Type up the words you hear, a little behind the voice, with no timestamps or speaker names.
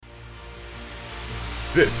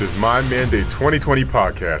This is My Mandate 2020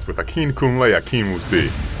 podcast with Akin Kunle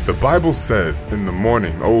Akinwusi. The Bible says, "In the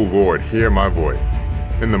morning, O Lord, hear my voice.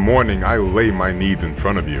 In the morning, I lay my needs in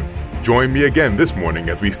front of you." Join me again this morning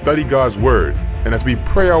as we study God's Word and as we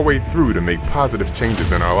pray our way through to make positive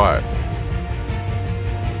changes in our lives.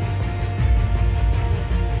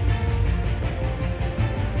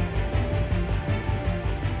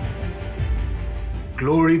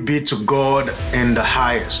 Glory be to God in the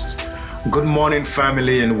highest. Good morning,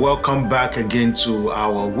 family, and welcome back again to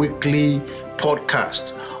our weekly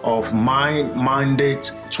podcast of My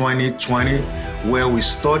Mandate 2020, where we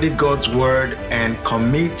study God's Word and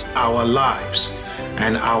commit our lives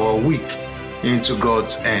and our week into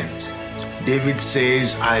God's hands. David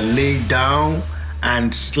says, "I lay down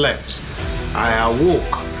and slept. I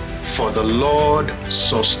awoke, for the Lord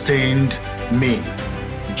sustained me."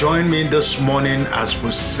 Join me this morning as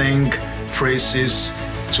we sing praises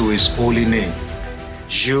to His holy name.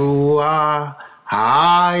 You are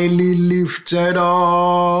highly lifted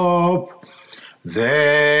up.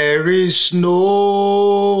 There is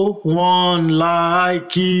no one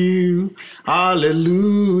like you.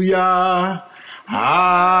 Hallelujah.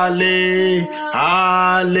 Halle,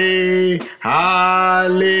 halle,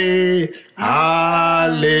 halle,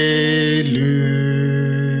 hallelujah.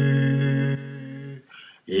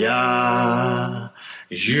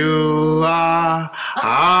 You are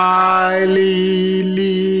highly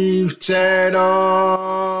lifted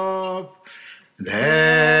up.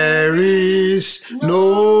 There is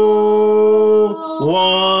no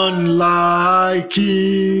one like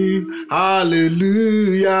you.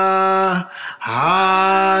 Hallelujah.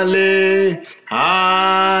 Halle,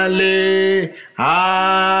 halle,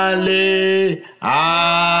 halle,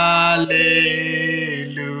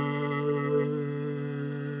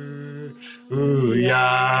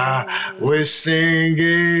 hallelujah. We sing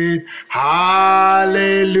it. Hallelujah.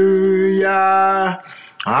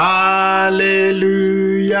 Hallelujah.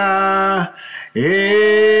 Amen.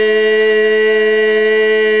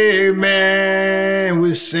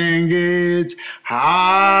 We sing it.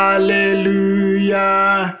 Hallelujah.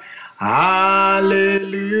 Hallelujah.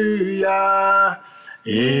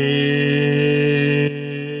 Amen.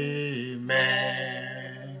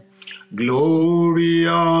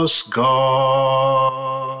 Glorious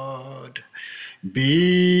God,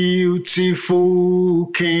 beautiful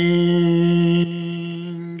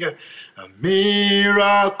King, a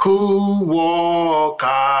miracle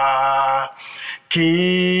worker,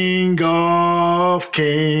 King of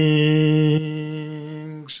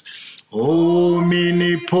kings,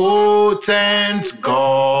 omnipotent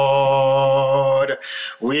God,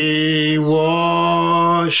 we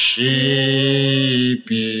worship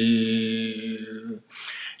you.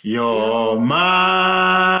 Your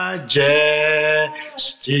majesty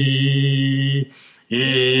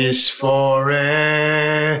is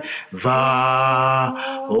forever.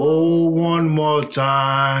 Oh, one more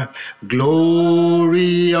time.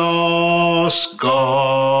 Glorious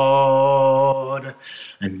God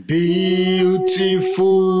and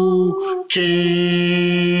beautiful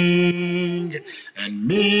King and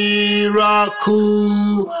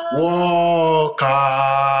miracle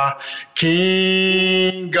worker,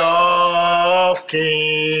 King of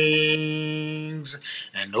kings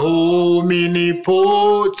and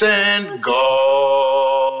omnipotent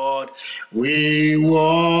God, we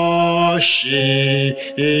worship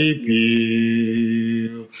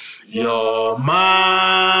you. Your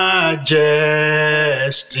majesty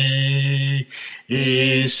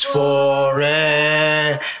is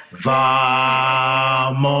forevermore.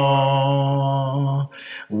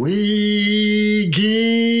 We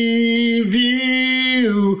give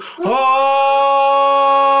you all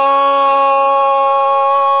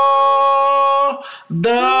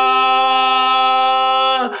the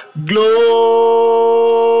glory.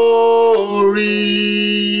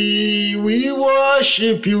 We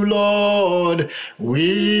worship you, Lord.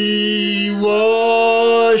 We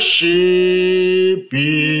worship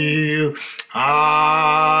you,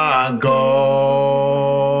 our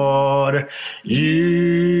God.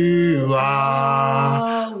 You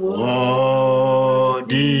are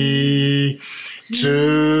worthy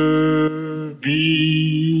to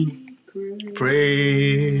be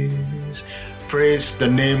praised. Praise the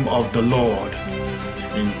name of the Lord.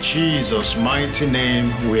 In Jesus' mighty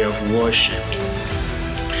name we have worshipped.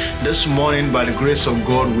 This morning, by the grace of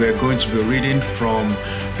God, we are going to be reading from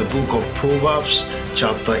the book of Proverbs,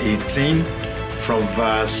 chapter 18, from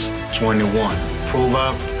verse 21.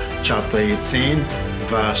 Proverbs chapter 18,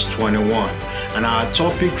 verse 21. And our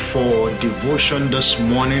topic for devotion this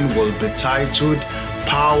morning will be titled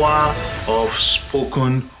Power of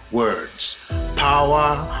Spoken Words.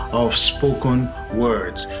 power of spoken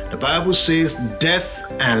words. The Bible says death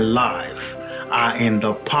and life are in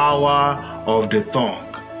the power of the tongue.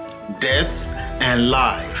 Death and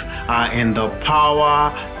life are in the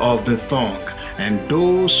power of the tongue, and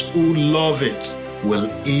those who love it will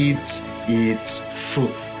eat its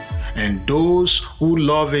fruit. And those who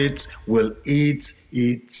love it will eat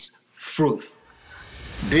its fruit.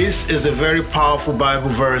 This is a very powerful Bible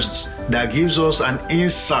verse that gives us an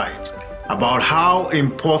insight about how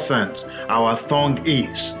important our tongue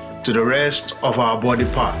is to the rest of our body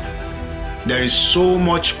part. There is so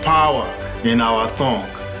much power in our tongue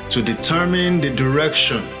to determine the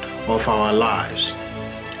direction of our lives.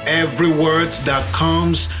 Every word that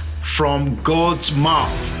comes from God's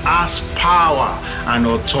mouth has power and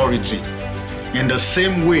authority. In the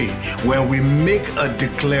same way, when we make a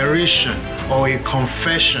declaration or a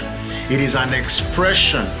confession, it is an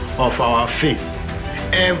expression of our faith.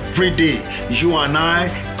 Every day, you and I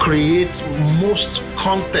create most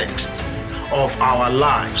contexts of our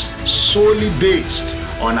lives solely based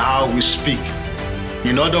on how we speak.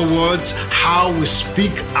 In other words, how we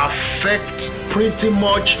speak affects pretty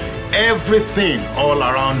much everything all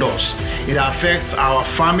around us. It affects our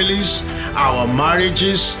families, our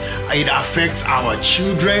marriages, it affects our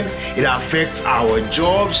children, it affects our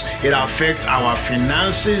jobs, it affects our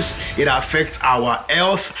finances, it affects our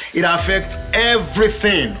health, it affects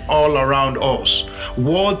everything all around us.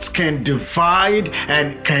 Words can divide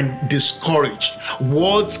and can discourage.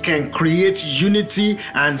 Words can create unity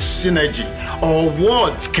and synergy, or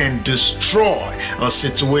words can destroy a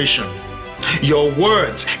situation. Your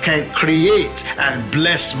words can create and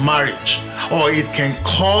bless marriage, or it can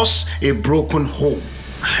cause a broken home.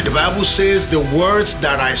 The Bible says the words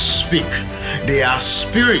that I speak, they are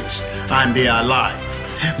spirit and they are life.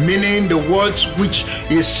 Meaning the words which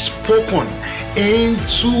is spoken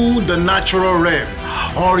into the natural realm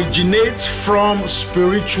originates from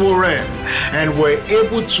spiritual realm and we're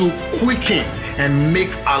able to quicken and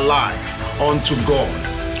make alive unto God.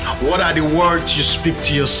 What are the words you speak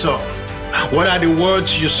to yourself? What are the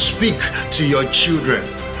words you speak to your children?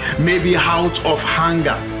 Maybe out of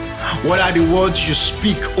anger. What are the words you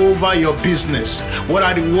speak over your business? What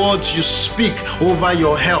are the words you speak over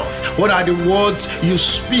your health? What are the words you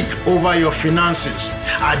speak over your finances?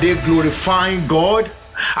 Are they glorifying God?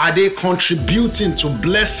 Are they contributing to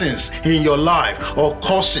blessings in your life or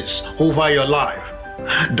curses over your life?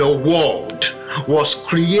 The world was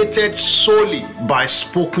created solely by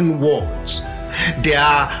spoken words. There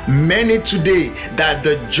are many today that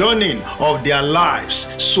the journey of their lives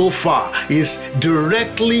so far is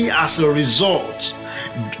directly as a result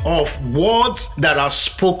of words that are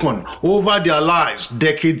spoken over their lives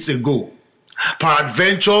decades ago.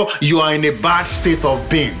 Peradventure, you are in a bad state of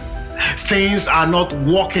being. Things are not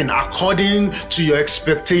working according to your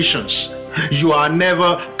expectations. You are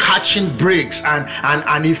never catching breaks,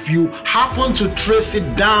 and if you happen to trace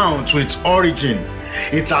it down to its origin,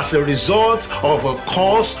 it's as a result of a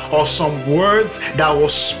cause or some words that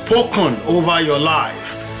was spoken over your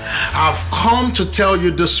life. I've come to tell you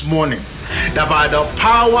this morning that by the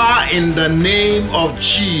power in the name of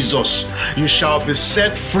Jesus, you shall be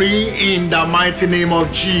set free in the mighty name of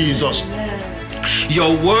Jesus.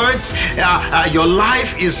 Your words, your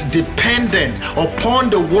life is dependent upon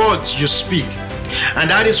the words you speak. And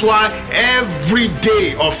that is why every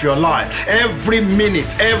day of your life, every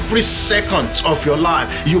minute, every second of your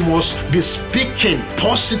life, you must be speaking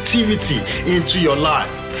positivity into your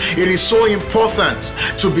life. It is so important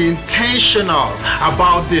to be intentional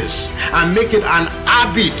about this and make it an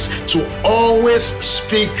habit to always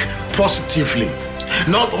speak positively.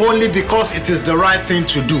 Not only because it is the right thing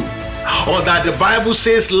to do, or that the Bible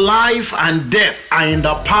says life and death are in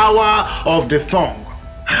the power of the tongue,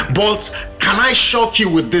 but can I shock you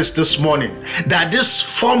with this morning, that this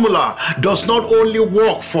formula does not only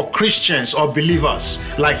work for Christians or believers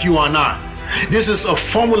like you and I. This is a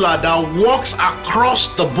formula that works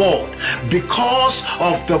across the board because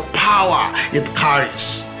of the power it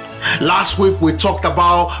carries. Last week we talked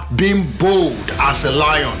about being bold as a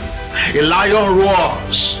lion. A lion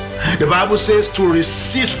roars. The Bible says to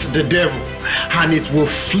resist the devil and it will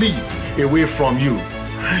flee away from you.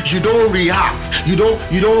 You don't react, you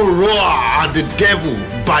don't roar at the devil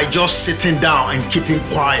by just sitting down and keeping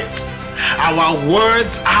quiet. Our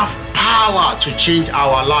words have power to change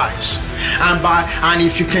our lives, and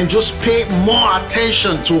if you can just pay more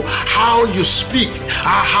attention to how you speak,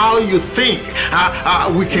 how you think,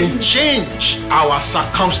 we can change our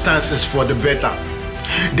circumstances for the better.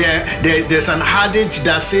 There's an adage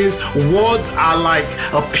that says words are like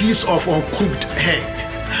a piece of uncooked egg.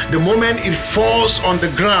 The moment it falls on the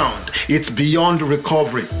ground, it's beyond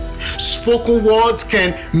recovery. Spoken words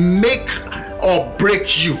can make or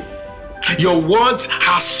break you. Your words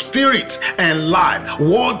have spirit and life.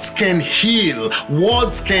 Words can heal,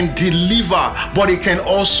 words can deliver, but it can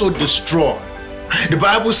also destroy. The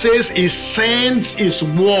Bible says he sends his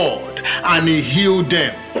word and he healed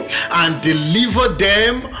them and delivered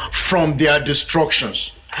them from their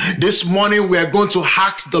destructions. This morning we are going to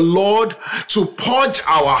ask the Lord to purge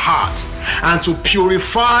our hearts and to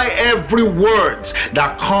purify every word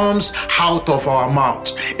that comes out of our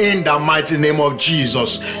mouth. In the mighty name of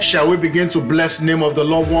Jesus, shall we begin to bless the name of the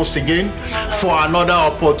Lord once again for another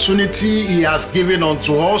opportunity he has given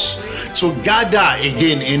unto us to gather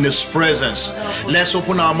again in his presence. Let's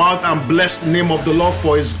open our mouth and bless the name of the Lord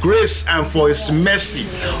for his grace and for his mercy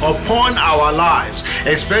upon our lives,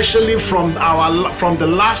 especially from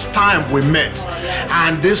the last time we met,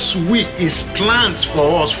 and this week, his plans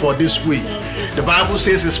for us for this week. The Bible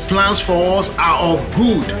says his plans for us are of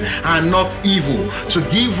good and not evil, to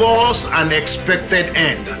give us an expected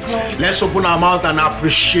end. Let's open our mouth and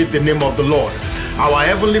appreciate the name of the Lord. Our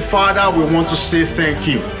Heavenly Father, we want to say thank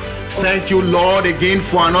you. Thank you, Lord, again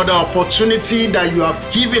for another opportunity that you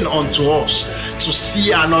have given unto us to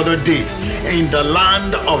see another day in the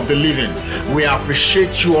land of the living. We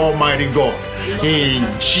appreciate you, Almighty God. In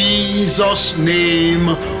Jesus' name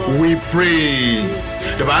we pray.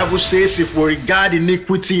 The Bible says if we regard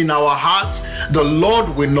iniquity in our hearts, the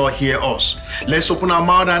Lord will not hear us. Let's open our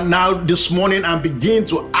mouth and now this morning and begin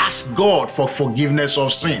to ask God for forgiveness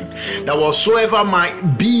of sin, that whatsoever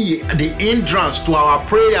might be the hindrance to our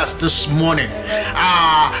prayers this morning,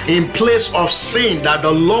 in place of sin, that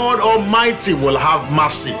the Lord Almighty will have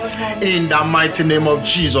mercy. In the mighty name of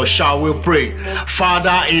Jesus, shall we pray?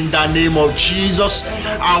 Father, in the name of Jesus,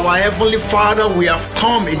 our Heavenly Father, we have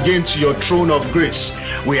come again to your throne of grace.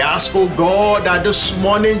 We ask, oh God, that this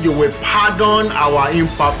morning you will pardon our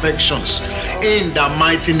imperfections. In the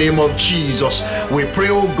mighty name of Jesus, we pray,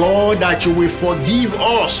 oh God, that you will forgive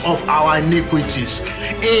us of our iniquities.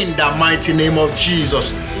 In the mighty name of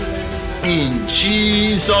Jesus. In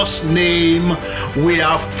Jesus' name we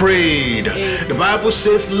have prayed. The Bible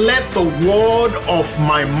says, let the word of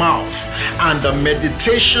my mouth and the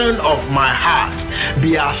meditation of my heart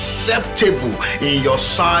be acceptable in your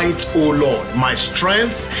sight, O Lord, my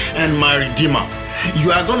strength and my Redeemer.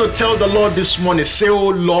 You are going to tell the Lord this morning, say, oh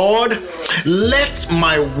Lord, let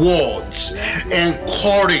my words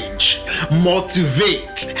encourage,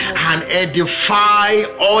 motivate, and edify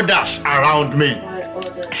others around me.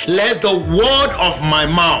 Let the word of my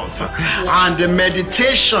mouth and the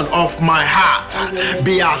meditation of my heart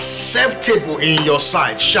be acceptable in your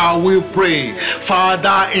sight. Shall we pray?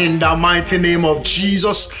 Father, in the mighty name of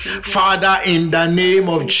Jesus, Father, in the name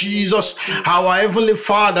of Jesus, our Heavenly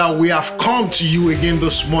Father, we have come to you again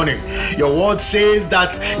this morning. Your word says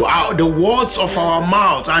that the words of our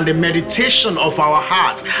mouth and the meditation of our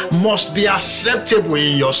heart must be acceptable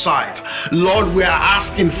in your sight. Lord, we are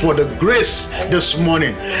asking for the grace this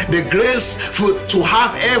morning, the grace to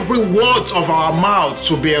have every word of our mouth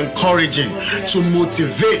to be encouraging, to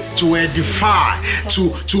motivate, to edify,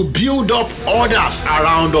 to build up others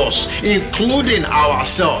around us, including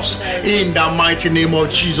ourselves. In the mighty name of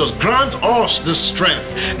Jesus, grant us the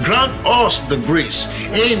strength, grant us the grace.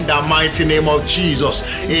 In the mighty name of Jesus,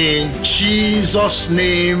 in Jesus'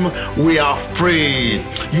 name we have prayed.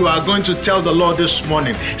 You are going to tell the Lord this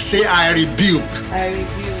morning, say, I rebuke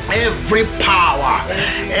every power,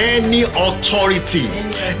 any authority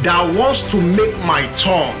that wants to make my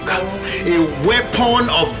tongue a weapon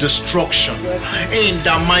of destruction. In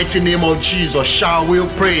the mighty name of Jesus, shall we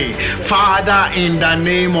pray? Father, in the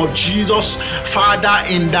name of Jesus, Father,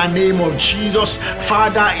 in the name of Jesus,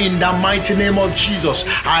 Father, in the mighty name of Jesus,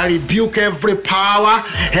 I rebuke every power,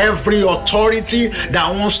 every authority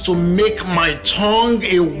that wants to make my tongue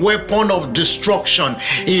a weapon of destruction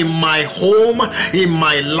in my home, in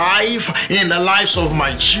my life, in the lives of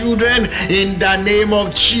my children. In the name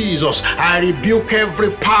of Jesus, I rebuke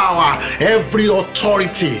every power, every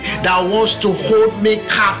authority that wants to hold me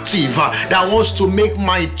captive, that wants to make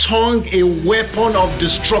my tongue a weapon of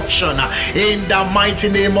destruction. In the mighty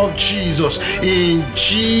name of Jesus, in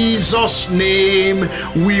Jesus' name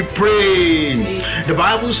we pray. The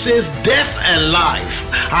Bible says death and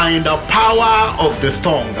life are in the power of the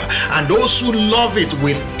tongue, and those who love it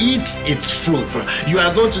will eat its fruit. You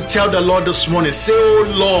are going to tell the Lord this morning, say, oh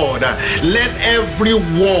Lord, let every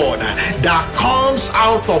word that comes comes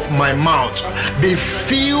out of my mouth be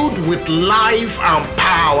filled with life and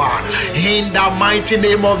power. In the mighty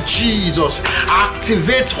name of Jesus,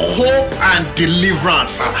 activate hope and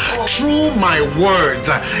deliverance through my words.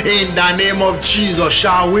 In the name of Jesus,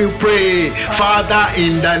 shall we pray? Father,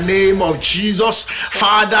 in the name of Jesus,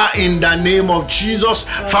 Father, in the name of Jesus,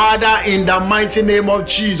 Father, in the mighty name of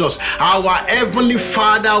Jesus, our Heavenly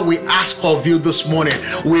Father, we ask of you this morning.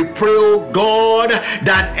 We pray, oh God,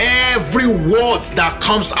 that every word that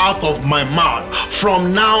comes out of my mouth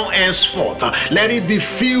from now henceforth, let it be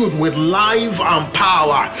filled with life and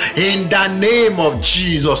power. In the name of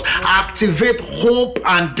Jesus, activate hope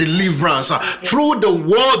and deliverance through the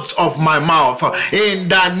words of my mouth. In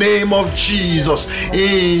the name of Jesus,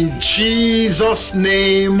 in Jesus'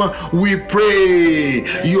 name we pray.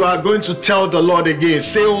 You are going to tell the Lord again.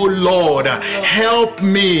 Say, oh Lord, help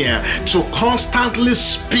me to constantly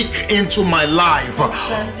speak into my life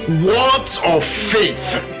words of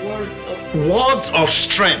faith, words of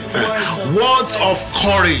strength, words of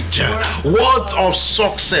courage, words of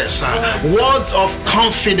success, words of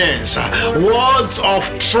confidence, words of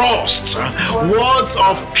trust, words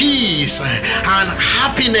of peace and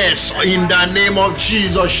happiness. In the name of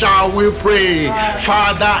Jesus, shall we pray?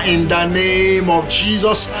 Father, in the name of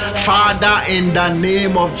Jesus, Father, in the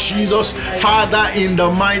name of Jesus, Father, in the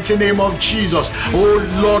mighty name of Jesus,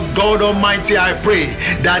 oh Lord God Almighty, I pray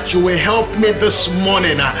that you will help me this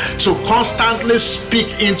morning to constantly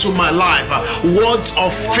speak into my life words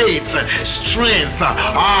of faith, strength,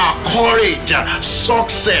 courage,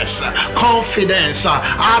 success, confidence,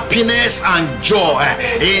 happiness and joy.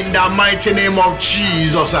 In the mighty name of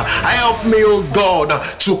Jesus, help me, oh God,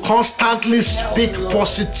 to constantly speak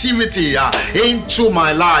positivity into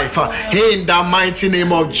my life. In the mighty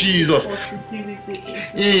name of Jesus.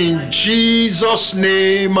 In Jesus'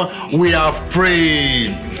 name we are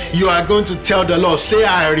praying. You are going to tell the Lord, say,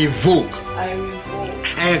 I revoke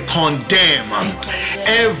and condemn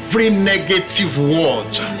every negative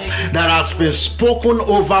word that has been spoken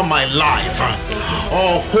over my life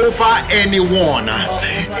or over anyone.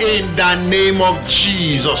 In the name of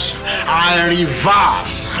Jesus, I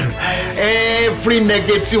reverse every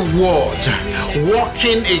negative word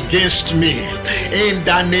working against me. In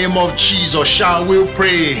the name of Jesus, shall we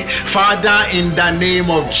pray? Father, in the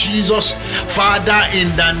name of Jesus, Father,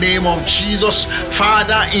 in the name of Jesus,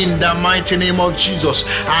 Father, in the mighty name of Jesus,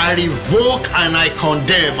 I revoke and I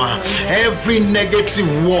condemn every negative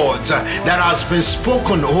word that has been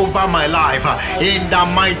spoken over my life. In the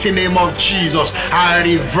mighty name of Jesus, I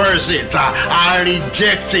reverse it, I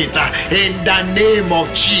reject it. In the name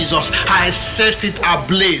of Jesus, I set it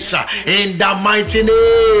ablaze. In the mighty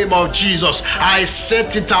name of Jesus, I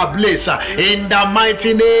set it ablaze. In the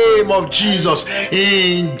mighty name of Jesus,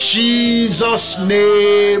 in Jesus'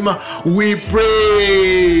 name we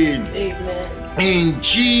pray. Amen. In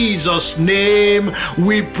Jesus' name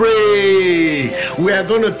we pray. We are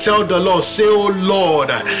going to tell the Lord, say, oh Lord,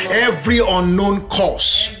 every unknown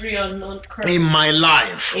curse in my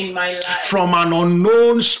life, from an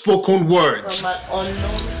unknown spoken word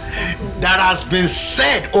that has been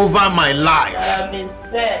said over my life,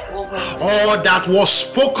 or that was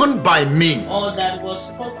spoken by me,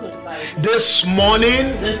 this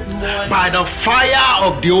morning, by the fire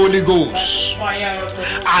of the Holy Ghost,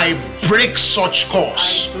 I break such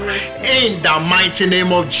curse. In the mighty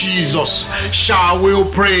name of Jesus, shall we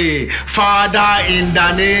pray? Father, in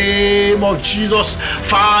the name of Jesus,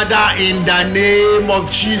 Father, in the name of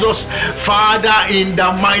Jesus, Father, in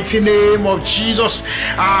the mighty name of Jesus,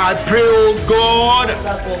 I pray, oh God,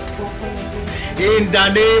 in the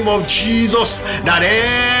name of Jesus, that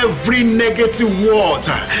every negative word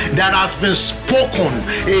that has been spoken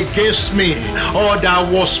against me, or that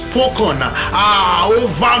was spoken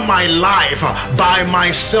over my life by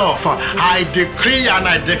myself, I decree and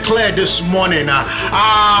I declare this morning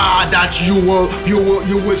that you will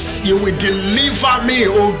deliver me,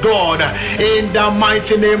 oh God, in the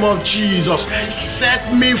mighty name of Jesus. Set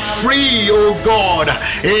me free, oh God,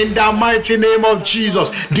 in the mighty name of Jesus.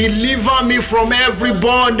 Deliver me from every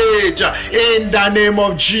bondage in the name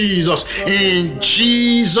of Jesus. In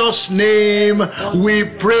Jesus' name we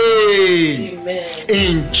pray. Amen.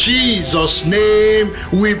 In Jesus' name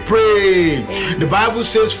we pray. The Bible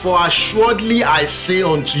says, for assuredly I say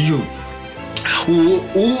unto you,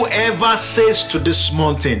 whoever says to this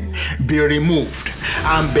mountain, be removed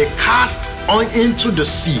and be cast into the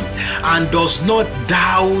sea, and does not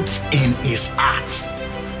doubt in his heart,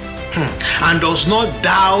 and does not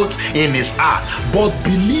doubt in his heart, but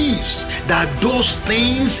believes that those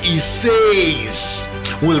things he says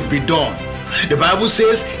will be done, The Bible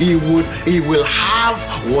says he will have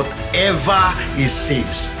whatever he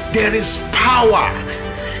says. There is power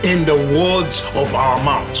in the words of our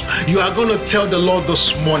mouth. You are going to tell the Lord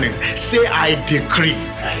this morning, say, I decree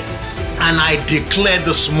and I declare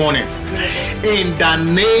this morning in the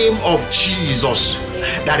name of Jesus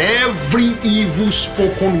that every evil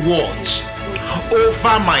spoken words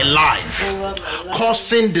over my life,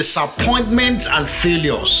 causing disappointments and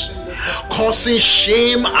failures, causing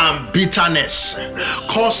shame and bitterness,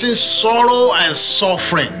 causing sorrow and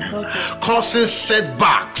suffering, causing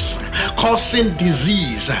setbacks, causing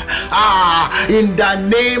disease. In the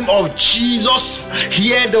name of Jesus,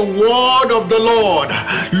 hear the word of the Lord.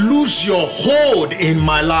 Lose your hold in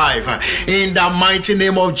my life. In the mighty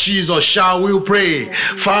name of Jesus, shall we pray?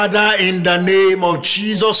 Father, in the name of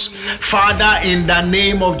Jesus, Father, in the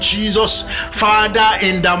name of Jesus, Father,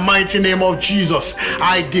 in the mighty name of Jesus,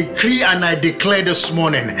 I decree and I declare this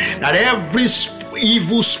morning that every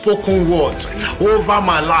evil spoken words over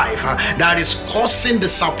my life that is causing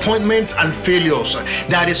disappointments and failures,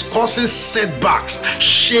 that is causing setbacks,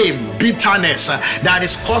 shame, bitterness, that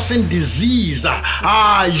is causing disease,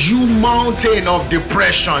 you mountain of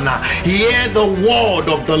depression, hear the word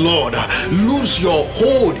of the Lord. Lose your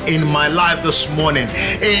hold in my life this morning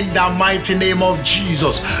in the mighty name of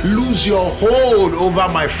Jesus. Lose your hold over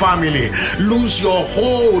my family. Lose your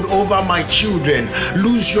hold over my children.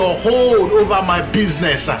 Lose your hold over my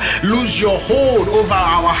business. Lose your hold over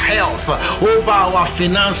our health, over our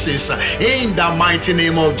finances, in the mighty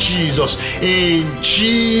name of Jesus. In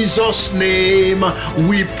Jesus' name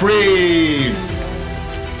we pray.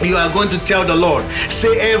 You are going to tell the Lord,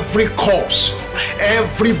 say, every curse,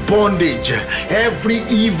 every bondage, every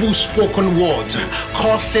evil spoken word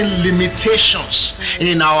causing limitations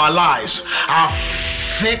in our lives,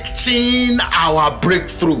 affecting our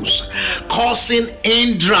breakthroughs, causing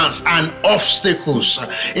hindrance and obstacles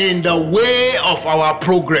in the way of our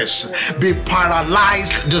progress, be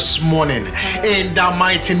paralyzed this morning in the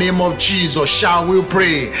mighty name of Jesus. Shall we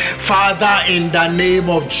pray? Father, in the name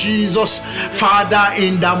of Jesus, Father,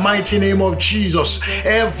 in the mighty name of Jesus,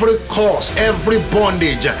 every cause, every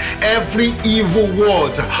bondage, every evil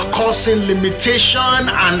word causing limitation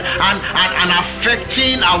and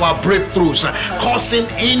affecting our breakthroughs, causing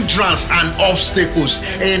hindrance and obstacles,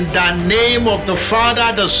 in the name of the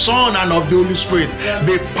Father, the Son, and of the Holy Spirit,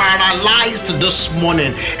 be paralyzed this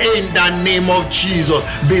morning in the name of Jesus.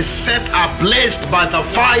 Be set ablaze by the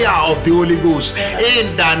fire of the Holy Ghost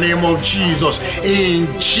in the name of Jesus. In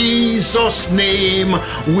Jesus' name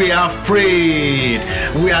we have prayed.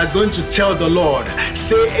 We are going to tell the Lord,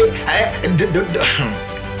 say,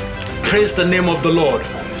 praise the name of the Lord.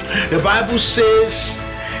 The Bible says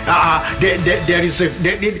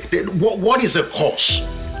what is a curse?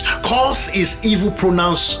 Curse is evil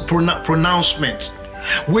pronouncement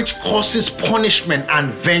which causes punishment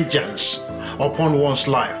and vengeance upon one's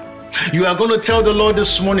life. You are going to tell the Lord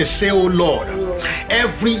this morning, say, oh Lord,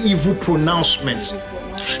 every evil pronouncement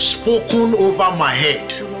spoken over my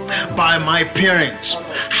head by my parents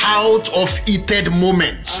out of heated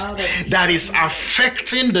moments that is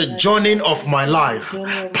affecting the journey of my life,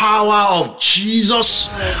 power of Jesus,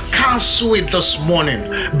 cancel it this morning.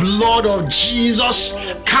 Blood of Jesus,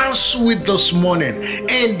 cancel it this morning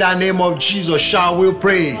in the name of Jesus. Shall we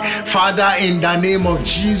pray? Father, in the name of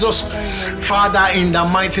Jesus, Father, in the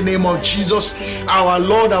mighty name of Jesus, our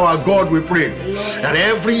Lord, our God, we pray that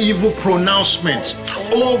every evil pronouncement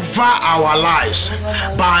over our lives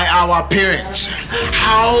by our parents,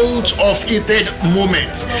 out of heated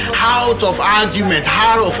moments, out of argument,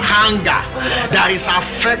 out of anger, that is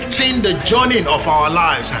affecting the journey of our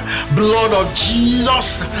lives, blood of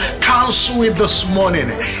Jesus, cancel it this morning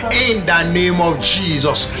in the name of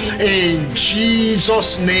Jesus. In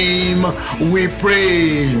Jesus' name we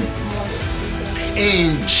pray.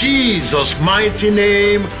 In Jesus' mighty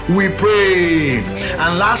name we pray.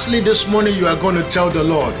 And lastly, this morning you are going to tell the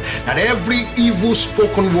Lord that every evil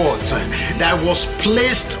spoken word that was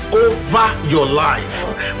placed over your life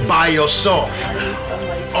by yourself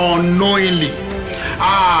unknowingly,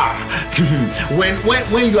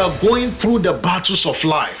 when you are going through the battles of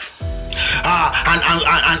life,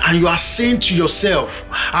 and you are saying to yourself,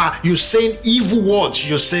 you're saying evil words to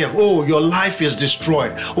yourself, oh, your life is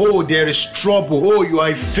destroyed, oh, there is trouble, oh, you are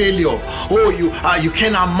a failure, oh, you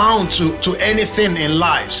can't amount to anything in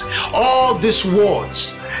life. All these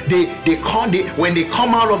words, when they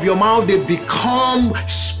come out of your mouth, they become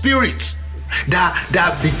spirits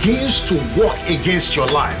that begins to work against your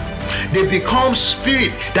life. They become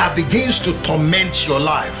spirit that begins to torment your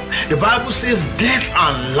life. The Bible says death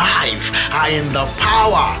and life are in the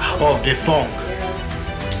power of the tongue.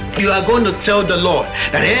 You are going to tell the Lord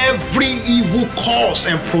that every evil curse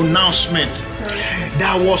and pronouncement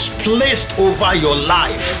that was placed over your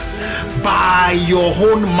life by your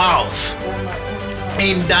own mouth,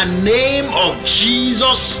 in the name of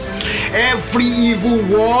Jesus, every evil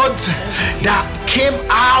word that came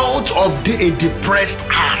out of a depressed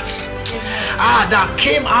heart, that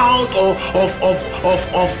came out of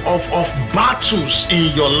battles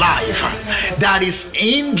in your life, that is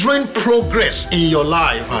hindering progress in your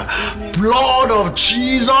life, blood of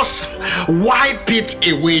Jesus, wipe it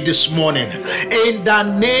away this morning. In the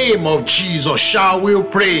name of Jesus, shall we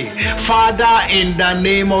pray? Father, in the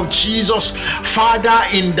name of Jesus, Father,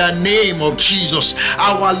 in the name of Jesus,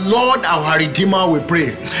 our Lord, our Redeemer, we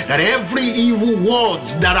pray that every evil word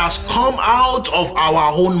that has come out of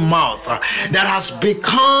our own mouth, that has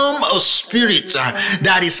become a spirit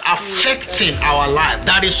that is affecting our life,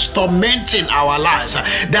 that is tormenting our lives,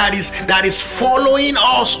 that is following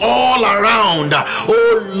us all around.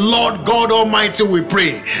 Oh Lord God Almighty, we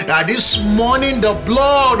pray that this morning the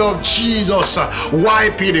blood of Jesus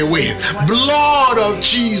wipe it away. Blood of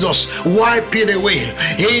Jesus wipe it away.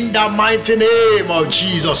 In the mighty name of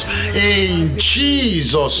Jesus. In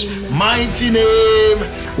Jesus' mighty name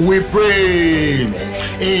we pray.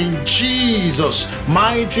 In Jesus'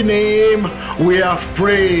 mighty name we have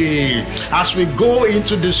prayed. As we go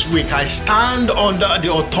into this week, I stand under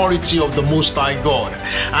the authority of the Most High God,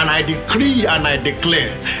 and I decree and I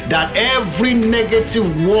declare that every negative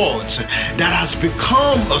word that has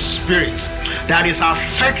become a spirit that is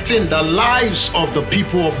affecting the lives of the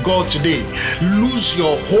people of God today, lose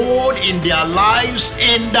your hold in their lives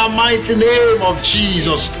in the mighty name of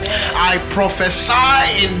Jesus. I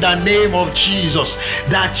prophesy in the name of Jesus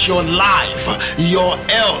that your life, your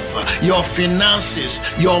health, your finances,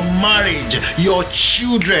 your marriage, your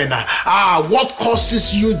children, what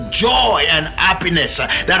causes you joy and happiness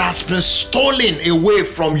that has been stolen away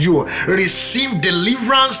from you, receive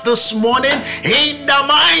deliverance this morning in the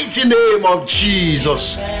mighty name of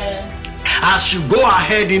Jesus. As you go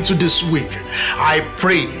ahead into this week, I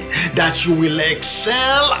pray that you will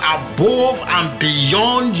excel above and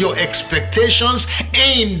beyond your expectations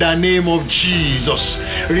in the name of Jesus.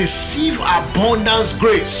 Receive abundance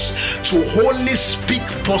grace to wholly speak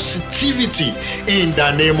positivity in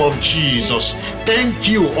the name of Jesus. Thank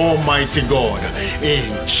you, Almighty God.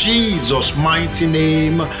 In Jesus' mighty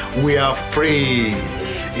name we have prayed.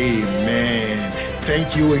 Amen.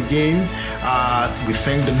 Thank you again. We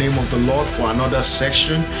thank the name of the Lord for another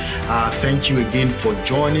section. Thank you again for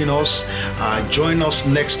joining us. Join us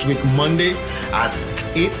next week, Monday at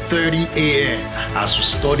 8:30 a.m. as we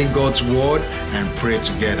study God's Word and pray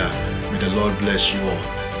together. May the Lord bless you all.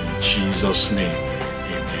 In Jesus' name,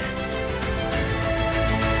 amen.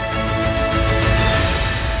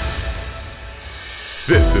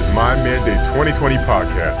 This is My Mandate 2020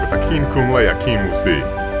 podcast with Akin Kunle Akin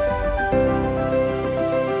Musi.